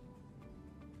bumps.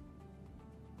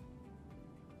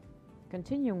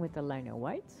 Continuing with the liner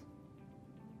white.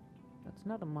 That's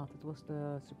not a matte, it was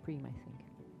the Supreme, I think.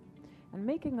 And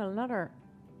making another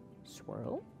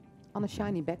swirl. On a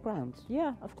shiny background.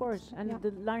 Yeah, of course. And Yeah.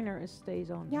 the liner stays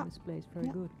on Yeah. in this place. Very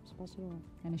Yeah. good. It's possible.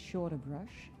 And a shorter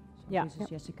brush. So Yeah. this is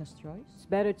Jessica's choice. It's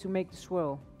better to make the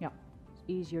swirl. Yeah. It's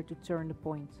easier to turn the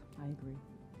point. I agree.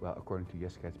 Well, according to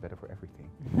Jessica, it's better for everything.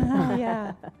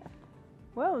 Yeah.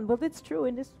 Well, but it's true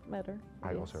in this matter.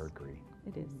 I It also is. agree.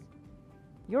 It is.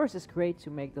 Yours is great to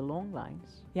make the long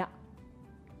lines. Yeah.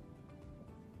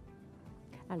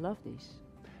 I love these.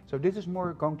 So this is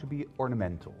more going to be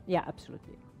ornamental, Yeah,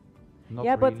 absolutely. not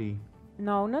Yeah, but really.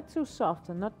 No, not too soft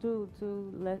and not too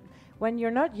when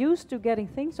you're not used to getting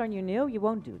things on your nail, you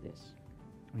won't do this.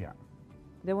 Yeah.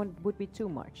 That would be too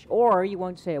much. Or you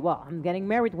won't say, well, I'm getting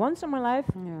married once in my life.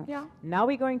 Yeah. Yeah. Now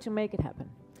we're going to make it happen.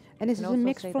 And is Can it a also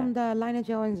mix say from the liner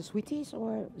gel and the sweeties,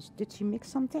 or did she mix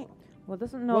something? Well,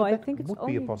 doesn't know. Well, I that think it's would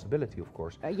only be a possibility, of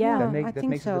course. yeah. That, I that think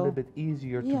makes it a little so. bit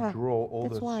easier Yeah, to draw all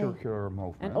that's the why. circular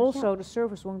movements. And also the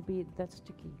surface won't be that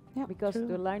sticky. Yeah, Because true.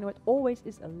 the liner it always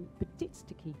is a petite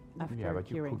sticky after yeah, but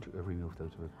you curing. could remove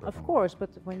those with Of rubber. course, but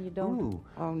when you don't. Ooh,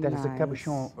 Oh, that is a nice.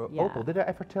 cabochon Yeah. opal. Did I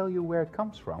ever tell you where it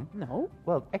comes from? No.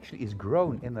 Well, actually it's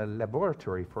grown in a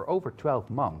laboratory for over 12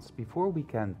 months before we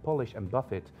can polish and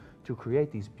buff it to create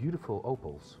these beautiful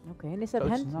opals. Okay, and is that So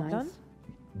it's hand nice. done?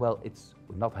 Well, it's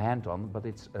not hand-on, but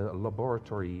it's a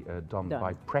laboratory done Done.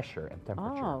 by pressure and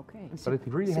temperature. Oh, okay. But it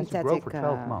really has to grow for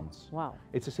 12 months. Wow.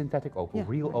 It's a synthetic opal. Yeah,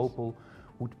 Real nice. opal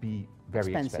would be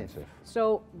very Expensive. expensive.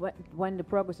 So when the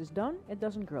progress is done, it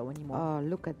doesn't grow anymore. Oh,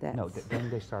 look at that. No, then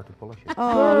they start to polish it.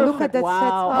 Oh, look at that Wow.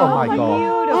 set. Oh my God.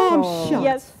 Beautiful. Oh, I'm shocked.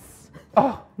 Yes.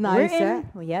 Oh, Nice, We're eh? in.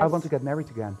 Oh, yes. I want to get married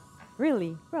again.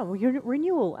 Really? Well, your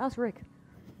renewal. Ask Rick.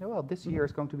 Yeah, well, this year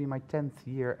is going to be my 10th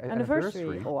year Anniversary.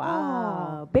 anniversary.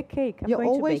 Wow. Big cake. I'm You're going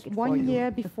always to bake it for 1 you. year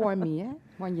before me, eh?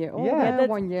 1 year older, Yeah, that's-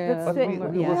 1 year that's But it. we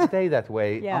longer. will Yeah. stay that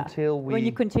way Yeah. until we... When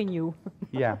you continue.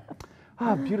 yeah.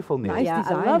 Ah, beautiful nails. Nice yeah,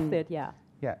 design. I loved it. Yeah.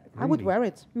 Yeah, I would really. wear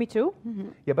it. Me too.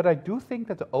 Yeah, but I do think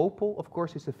that the opal, of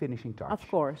course, is the finishing touch. Of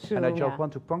course. And I True. just Yeah.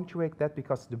 want to punctuate that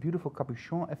because the beautiful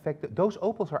capuchon effect, those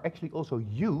opals are actually also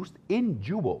used in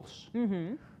jewels.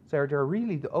 Mm-hmm. So they're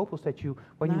really the opals that you,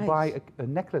 when you buy Nice. a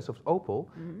necklace of opal,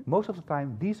 Mm-hmm. most of the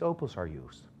time these opals are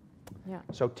used. Yeah.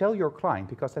 So tell your client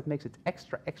because that makes it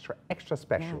extra, extra, extra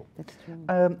special. That's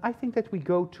true. I think that we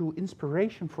go to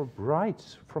inspiration for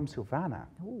brides from Sylvana.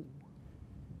 Ooh.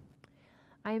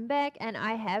 I'm back and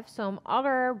I have some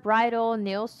other bridal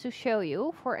nails to show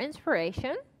you for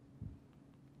inspiration.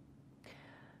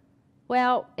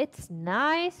 Well, it's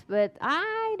nice, but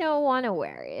I don't want to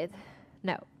wear it.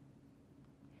 No.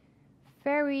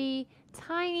 Very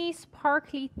tiny,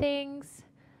 sparkly things.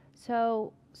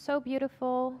 So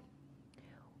beautiful.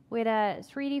 With a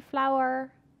 3D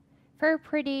flower. Very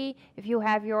pretty. If you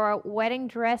have your wedding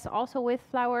dress also with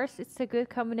flowers, it's a good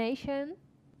combination.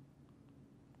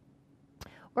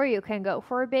 Or you can go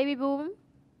for a Babyboom.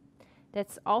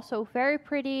 That's also very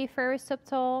pretty, very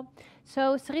subtle.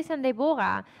 So, Cerise and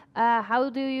Deborah, how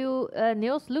do you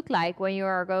nails look like when you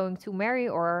are going to marry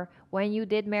or when you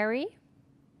did marry?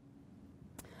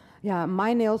 Yeah,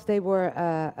 my nails, they were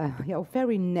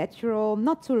very natural,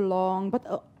 not too long,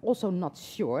 but also not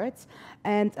short.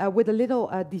 And with a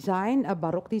little design, a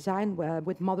Baroque design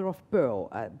with mother of pearl,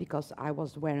 because I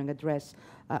was wearing a dress,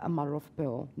 a mother of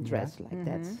pearl dress like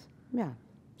that. Yeah,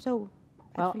 so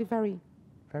Well- actually very,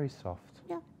 Very soft.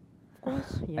 of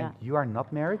course. Yeah. And you are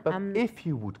not married, but if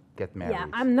you would get married. Yeah,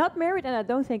 I'm not married and I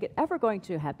don't think it's ever going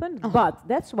to happen. But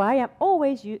that's why I'm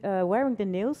always wearing the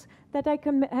nails that I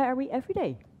can marry every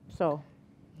day. So,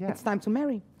 yeah. It's time to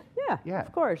marry. Yeah.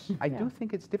 of course. I Yeah. do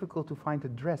think it's difficult to find a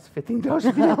dress fitting those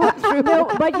nails. No,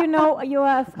 but you know, you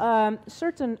have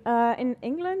certain in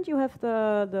England. You have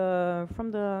the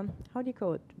from the how do you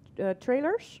call it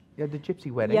trailers? Yeah, the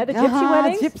gypsy wedding. Yeah, the gypsy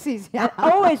weddings. Gypsies, yeah. And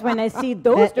always when I see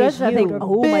those That dresses, is I think, you.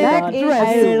 oh my Big god, dress.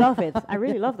 I really love it. I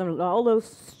really love them. All those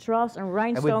straws and and with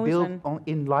rhinestones built and on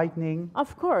in lightning, of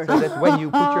course. so that when you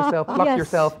put yourself, plug Yes.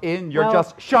 yourself in, you're Well,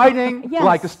 just shining yes.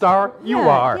 like a star. You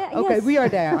Yeah, are. yeah, Okay, yes. we are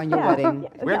there on your Yeah. wedding.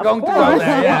 Yeah, We're of going to go course.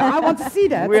 there. Yeah. I want to see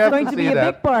that. We have going to to be see a that.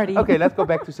 big party. Okay, let's go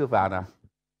back to Sylvana.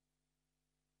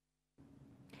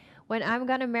 When I'm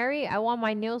gonna marry, I want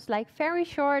my nails like very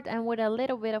short and with a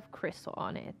little bit of crystal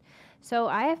on it. So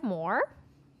I have more.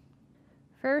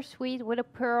 Very sweet with the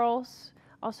pearls,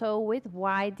 also with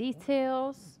white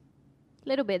details.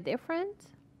 Little bit different.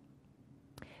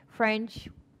 French,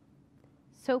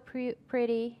 so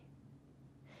pretty.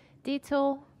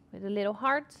 Detail with a little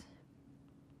heart.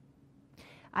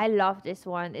 I love this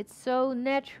one. It's so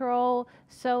natural,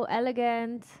 so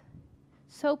elegant.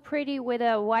 So pretty with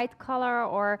a white color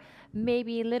or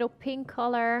maybe a little pink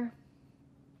color.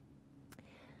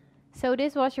 So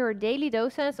this was your daily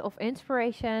doses of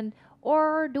inspiration,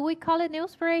 or do we call it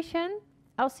inspiration?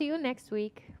 I'll see you next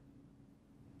week.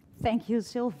 Thank you,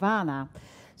 Sylvana.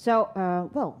 So,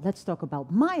 well, let's talk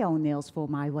about my own nails for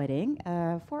my wedding.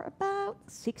 For about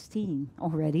 16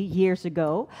 already years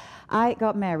ago, I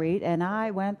got married and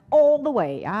I went all the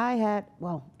way. I had,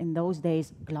 well, in those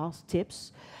days, glass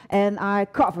tips. And I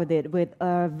covered it with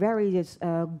various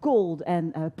gold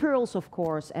and pearls, of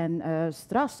course, and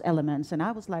strass elements. And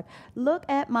I was like, look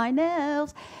at my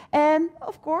nails. And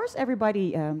of course,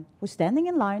 everybody was standing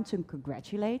in line to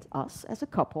congratulate us as a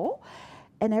couple.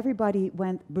 And everybody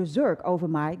went berserk over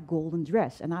my golden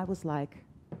dress. And I was like,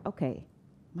 okay,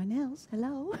 my nails,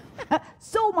 hello.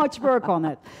 So much work on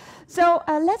it. So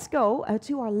let's go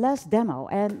to our last demo.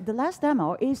 And the last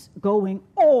demo is going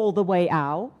all the way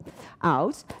out.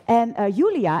 And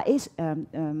Julia is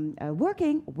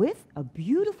working with a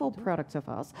beautiful product of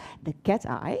us, the cat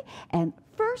eye. And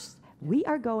first, we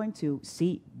are going to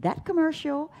see that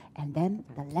commercial. And then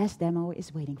the last demo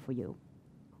is waiting for you.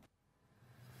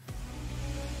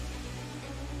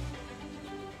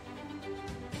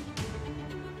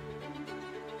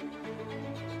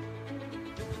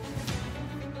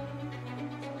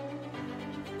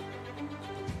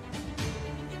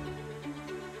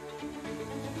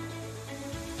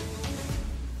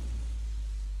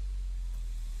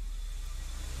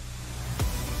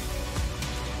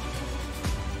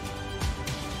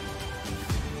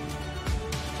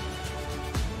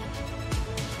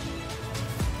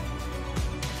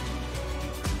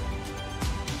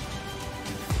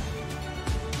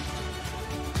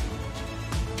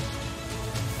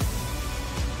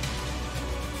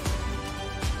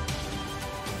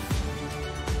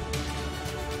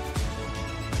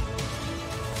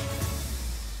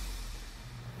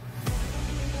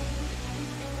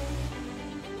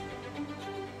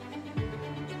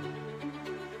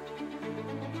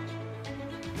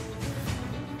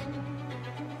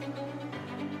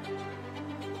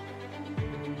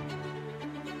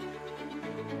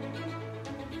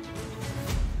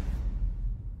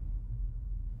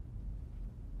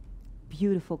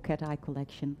 Beautiful cat eye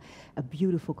collection, a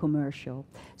beautiful commercial.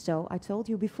 So I told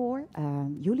you before,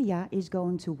 Julia is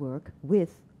going to work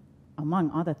with, among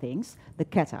other things, the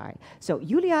cat eye. So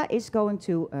Julia is going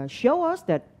to show us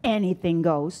that anything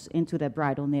goes into the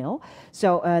bridal nail.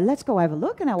 So let's go have a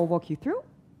look and I will walk you through.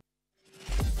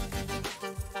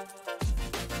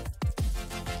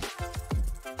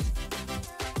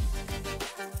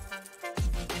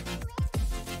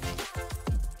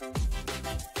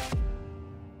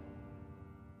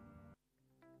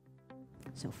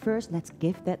 So first, let's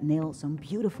give that nail some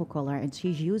beautiful color. And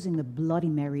she's using the Bloody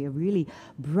Mary, a really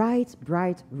bright,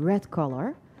 bright red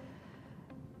color.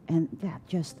 And yeah,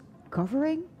 just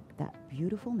covering that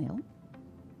beautiful nail.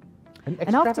 An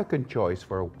extravagant choice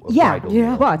for a yeah, bridal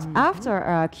nail. But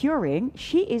after curing,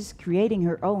 she is creating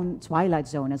her own twilight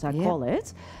zone, as I call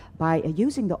it, by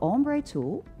using the ombre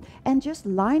tool and just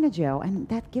line a gel. And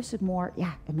that gives it more,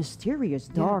 a mysterious,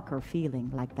 darker feeling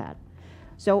like that.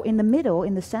 So in the middle,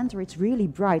 in the center, it's really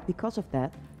bright because of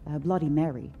that Bloody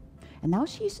Mary. And now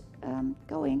she's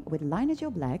going with Line Gel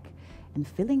Black and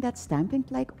filling that stamping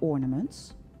plaque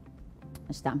ornaments.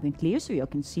 And stamping clear so you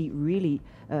can see really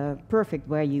perfect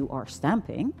where you are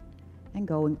stamping. And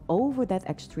going over that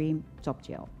extreme top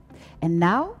gel. And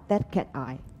now that cat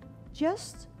eye.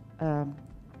 Just a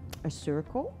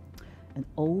circle, an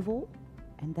oval,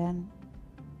 and then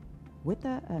with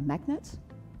the magnet.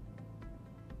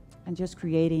 And just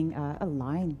creating a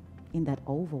line in that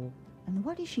oval. And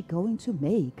what is she going to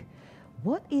make?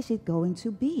 What is it going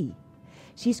to be?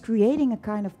 She's creating a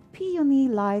kind of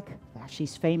peony-like,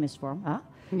 she's famous for, huh?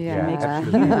 Yeah. She makes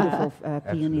beautiful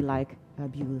peony-like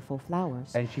beautiful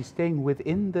flowers. And she's staying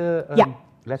within the,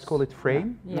 let's call it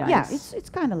frame? Yeah,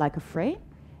 it's kind of like a frame.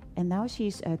 And now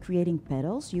she's creating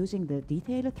petals using the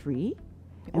Detailer 3.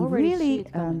 And really,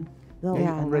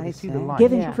 already see the line.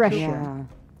 giving pressure. Yeah.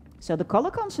 So the color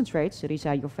concentrates, so these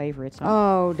are your favorites. Huh?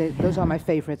 Oh, those are my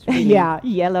favorites. Really. Yeah,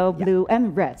 yellow, blue,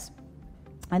 and red.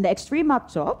 And the extreme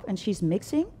up top, and she's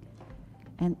mixing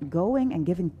and going and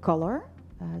giving color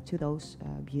to those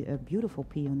beautiful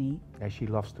peony. And she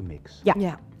loves to mix. Yeah, she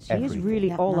is Everything.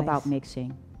 really all nice. about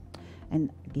mixing and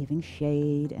giving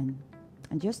shade and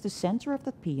just the center of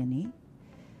the peony.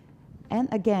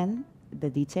 And again, the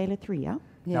Detailer 3, yeah?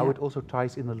 Now it also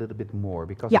ties in a little bit more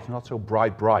because Yeah. it's not so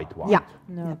bright white. Yeah.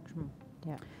 No, true.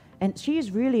 Yeah. And she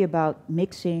is really about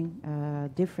mixing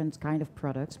different kind of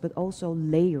products, but also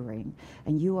layering.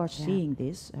 And you are seeing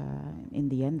this in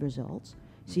the end results.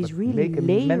 She's But really make a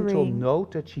layering. mental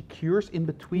note that she cures in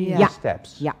between Yeah. the Yeah.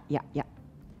 steps. Yeah.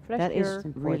 Flash That is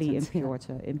cure. really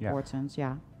Important, important,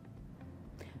 yeah.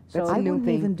 That's I a new wouldn't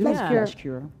thing. even do Flash cure. flash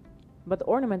cure. But the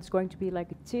ornament's going to be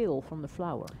like a tail from the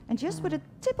flower. And just with the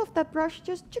tip of that brush,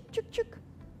 just chuk.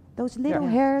 Those little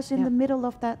Yeah. hairs in Yeah. the middle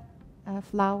of that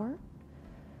flower.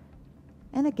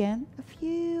 And again, a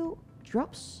few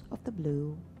drops of the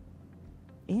blue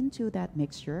into that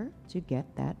mixture to get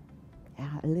that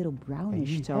a little brownish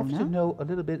You tone. have to huh? know a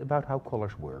little bit about how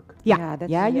colors work. Yeah, Yeah, that's-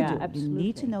 yeah, you Yeah, do. You absolutely.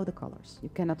 need to know the colors. You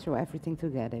cannot throw everything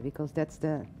together because that's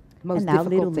the most And now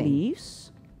difficult little thing.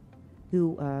 leaves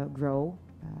who grow.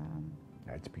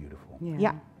 That's beautiful.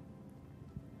 Yeah.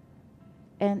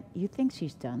 And you think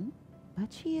she's done,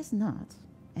 but she is not.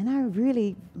 And I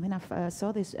really, when I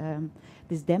saw this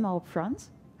this demo up front,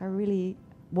 I really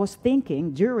was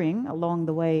thinking along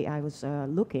the way I was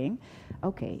looking,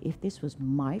 okay, if this was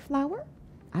my flower,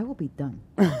 I will be done.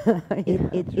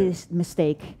 It is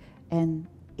mistake, and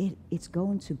it's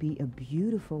going to be a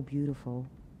beautiful, beautiful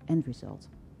end result.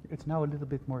 It's now a little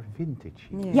bit more vintage.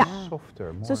 Yeah.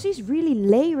 Softer, more. So she's really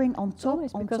layering on It's top,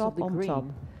 always on because of top, the on green. top,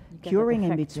 You get that curing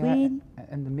in effect. between.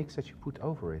 And the mix that you put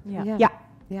over it. Yeah. Yeah. Yeah.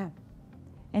 Yeah.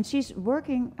 And she's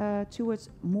working towards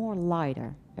more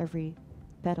lighter. Every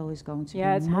petal is going to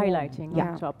Yeah, be it's more. highlighting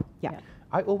Yeah. on top. Yeah.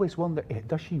 I always wonder,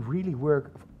 does she really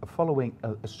work following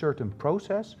a certain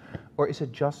process, or is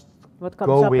it just What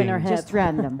comes up in her Going- head. Just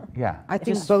random. yeah? I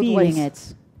think Just both feeling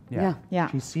ways. it. Yeah. Yeah.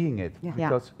 She's seeing it Yeah. Yeah.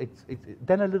 because it's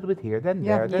then a little bit here, then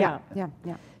Yeah. there, then Yeah. Yeah.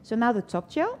 Yeah. So now the top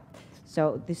gel.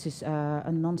 So this is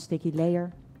a non-sticky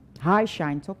layer, high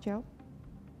shine top gel.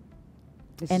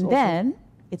 This is And also then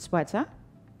it's wet, huh?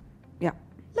 Yeah.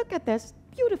 Look at this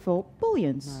beautiful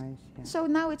bullions. nice. Yeah. So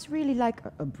now it's really like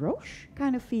a brooch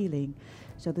kind of feeling.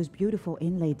 So those beautiful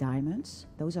inlay diamonds,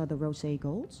 those are the rosé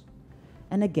golds.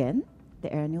 And again,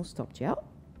 the Air Nails top gel.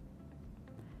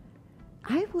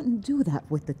 I wouldn't do that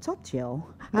with the top gel.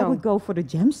 I No. would go for the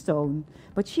gemstone.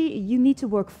 But you need to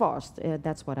work fast.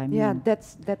 That's what I mean. Yeah,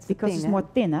 that's the because thing. it's eh? more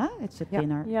thinner. It's a Yeah.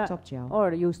 thinner Yeah. top gel.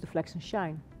 Or use the flex and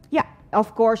shine. Yeah,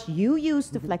 of course you use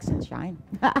the flex and shine.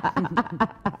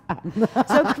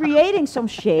 So creating some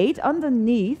shade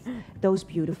underneath those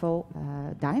beautiful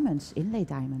diamonds, inlay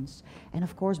diamonds, and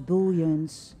of course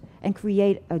bullions, and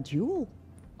create a jewel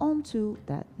onto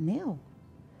that nail.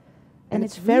 And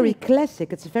it's very really-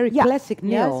 classic. It's a very Yeah. classic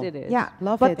nail. Yes, it is. Yeah,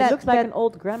 Love but it. that It looks like that an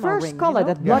old grandma first ring, color, you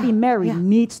know? that Bloody Mary, Yeah.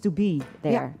 needs to be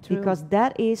there Yeah, true. because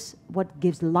that is what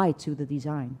gives light to the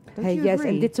design. Don't Hey, you yes, agree?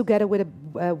 and did together with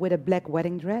a black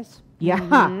wedding dress.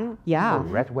 Yeah, yeah, a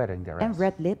red wedding dress. and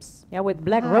red lips. Yeah, with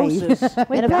black Nice. roses.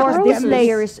 And of black course, this roses.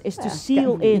 layer is to Yeah.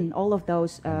 seal in all of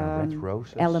those And a red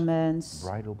roses, elements.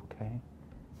 bridal bouquet.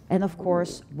 And of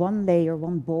course, one layer,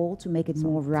 one ball to make it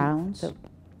Some more deep round. so-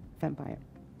 Vampire.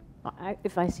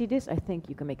 If I see this, I think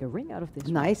you can make a ring out of this.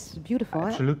 one. Nice, beautiful. eh?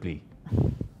 Absolutely.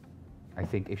 I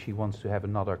think if she wants to have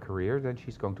another career, then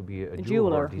she's going to be a A jeweler,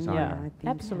 jeweler. designer. Yeah, I think,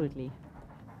 absolutely.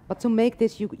 But to make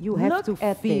this, you have Look to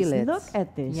at feel this. it. Look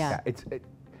at this. Yeah. Yeah,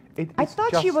 I it's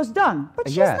thought she just- was done, but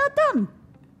she's Yeah. not done.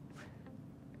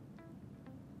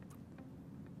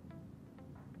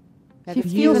 That She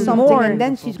is feels even something, more- and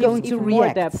then she's gives going to even more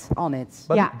react depth. on it.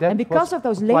 But Yeah, that and because was of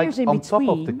those like layers in on top of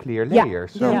the between, clear yeah, layer,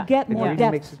 so you Yeah. get it more really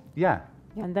depth. makes it, yeah.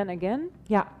 Yeah. And then again,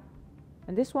 Yeah,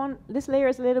 and this layer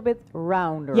is a little bit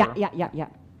rounder. yeah.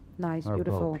 Nice, Or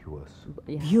beautiful. voluptuous.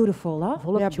 Yeah. Beautiful,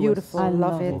 huh? Yeah, beautiful. I love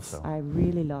love it. Also. I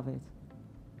really love it.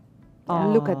 Yeah.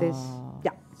 Look at this. Ah.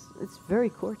 Yeah. It's very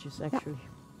gorgeous, actually.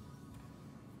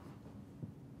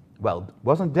 Well,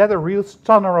 wasn't that a real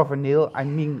stunner of a nail? I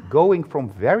mean, going from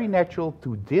very natural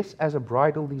to this as a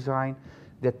bridal design,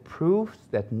 that proves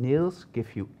that nails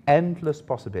give you endless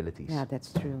possibilities. Yeah,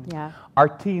 that's true. Yeah. Our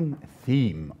theme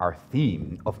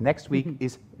of next week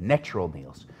is natural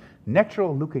nails.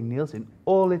 Natural looking nails in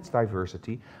all its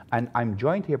diversity. And I'm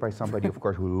joined here by somebody, of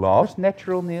course, who loves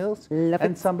natural nails Love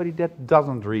and it. somebody that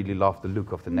doesn't really love the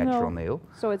look of the natural No. nail.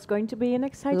 So it's going to be an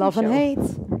exciting Love show. and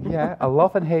hate. Yeah, a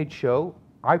love and hate show.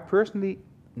 I personally,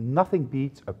 nothing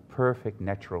beats a perfect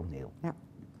natural nail. Yeah.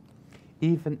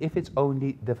 Even if it's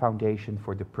only the foundation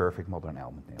for the perfect modern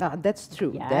almond nail. That's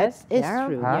true. Yes, That is yeah,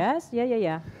 true. Huh? Yes,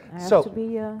 yeah. I have So- to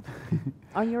be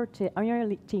on your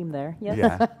team there. Yes.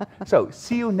 Yeah. So,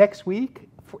 see you next week.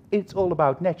 It's all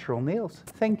about natural nails.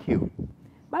 Thank you.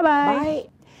 Bye-bye.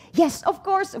 Yes, of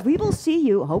course, we will see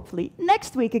you hopefully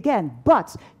next week again.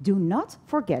 But do not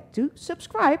forget to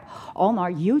subscribe on our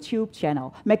YouTube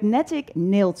channel, Magnetic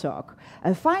Nail Talk.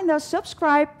 Find us,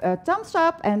 subscribe, thumbs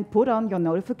up, and put on your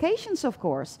notifications, of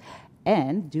course.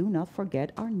 And do not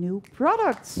forget our new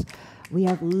products. We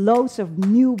have loads of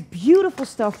new, beautiful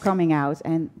stuff coming out,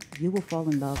 and you will fall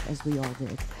in love as we all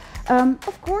did.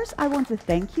 Of course, I want to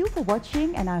thank you for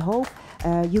watching, and I hope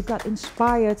you got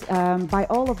inspired by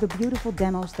all of the beautiful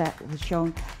demos that were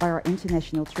shown by our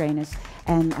international trainers.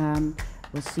 And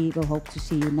we'll hope to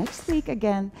see you next week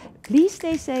again. Please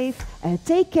stay safe,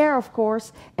 take care, of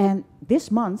course. And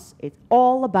this month, it's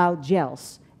all about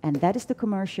gels. And that is the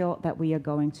commercial that we are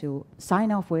going to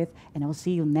sign off with. And I'll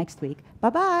see you next week.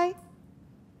 Bye-bye.